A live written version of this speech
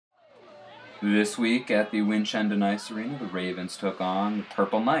This week at the Winchendon Ice Arena, the Ravens took on the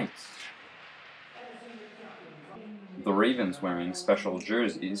Purple Knights. The Ravens wearing special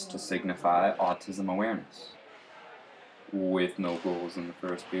jerseys to signify autism awareness. With no goals in the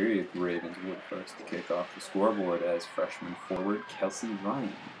first period, the Ravens were the first to kick off the scoreboard as freshman forward Kelsey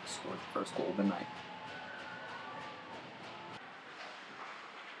Ryan scored the first goal of the night.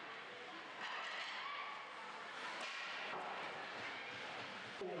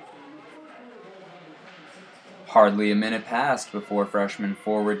 Hardly a minute passed before freshman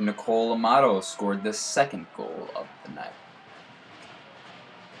forward Nicole Amato scored the second goal of the night.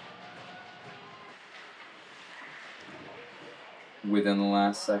 Within the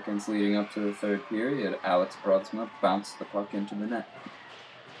last seconds leading up to the third period, Alex Brudsma bounced the puck into the net.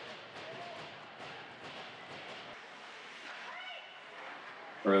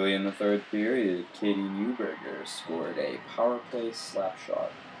 Early in the third period, Katie Newberger scored a power play slap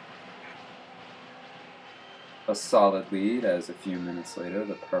shot. A solid lead as a few minutes later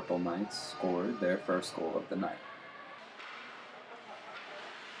the Purple Knights scored their first goal of the night.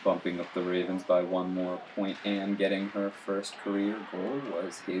 Bumping up the Ravens by one more point and getting her first career goal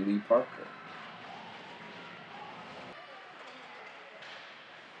was Haley Parker.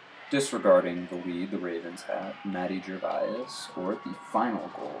 Disregarding the lead the Ravens had, Maddie Gervais scored the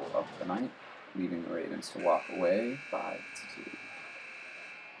final goal of the night, leaving the Ravens to walk away 5-2.